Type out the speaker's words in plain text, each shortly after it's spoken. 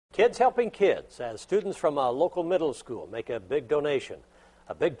Kids Helping Kids, as students from a local middle school make a big donation.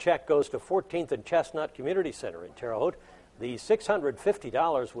 A big check goes to 14th and Chestnut Community Center in Terre Haute. The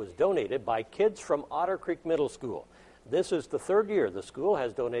 $650 was donated by kids from Otter Creek Middle School. This is the third year the school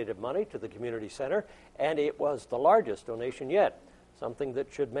has donated money to the community center, and it was the largest donation yet, something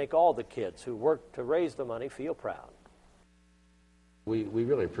that should make all the kids who worked to raise the money feel proud. We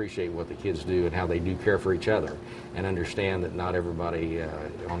really appreciate what the kids do and how they do care for each other, and understand that not everybody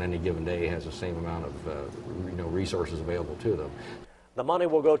on any given day has the same amount of resources available to them. The money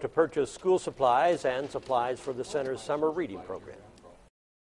will go to purchase school supplies and supplies for the center's summer reading program.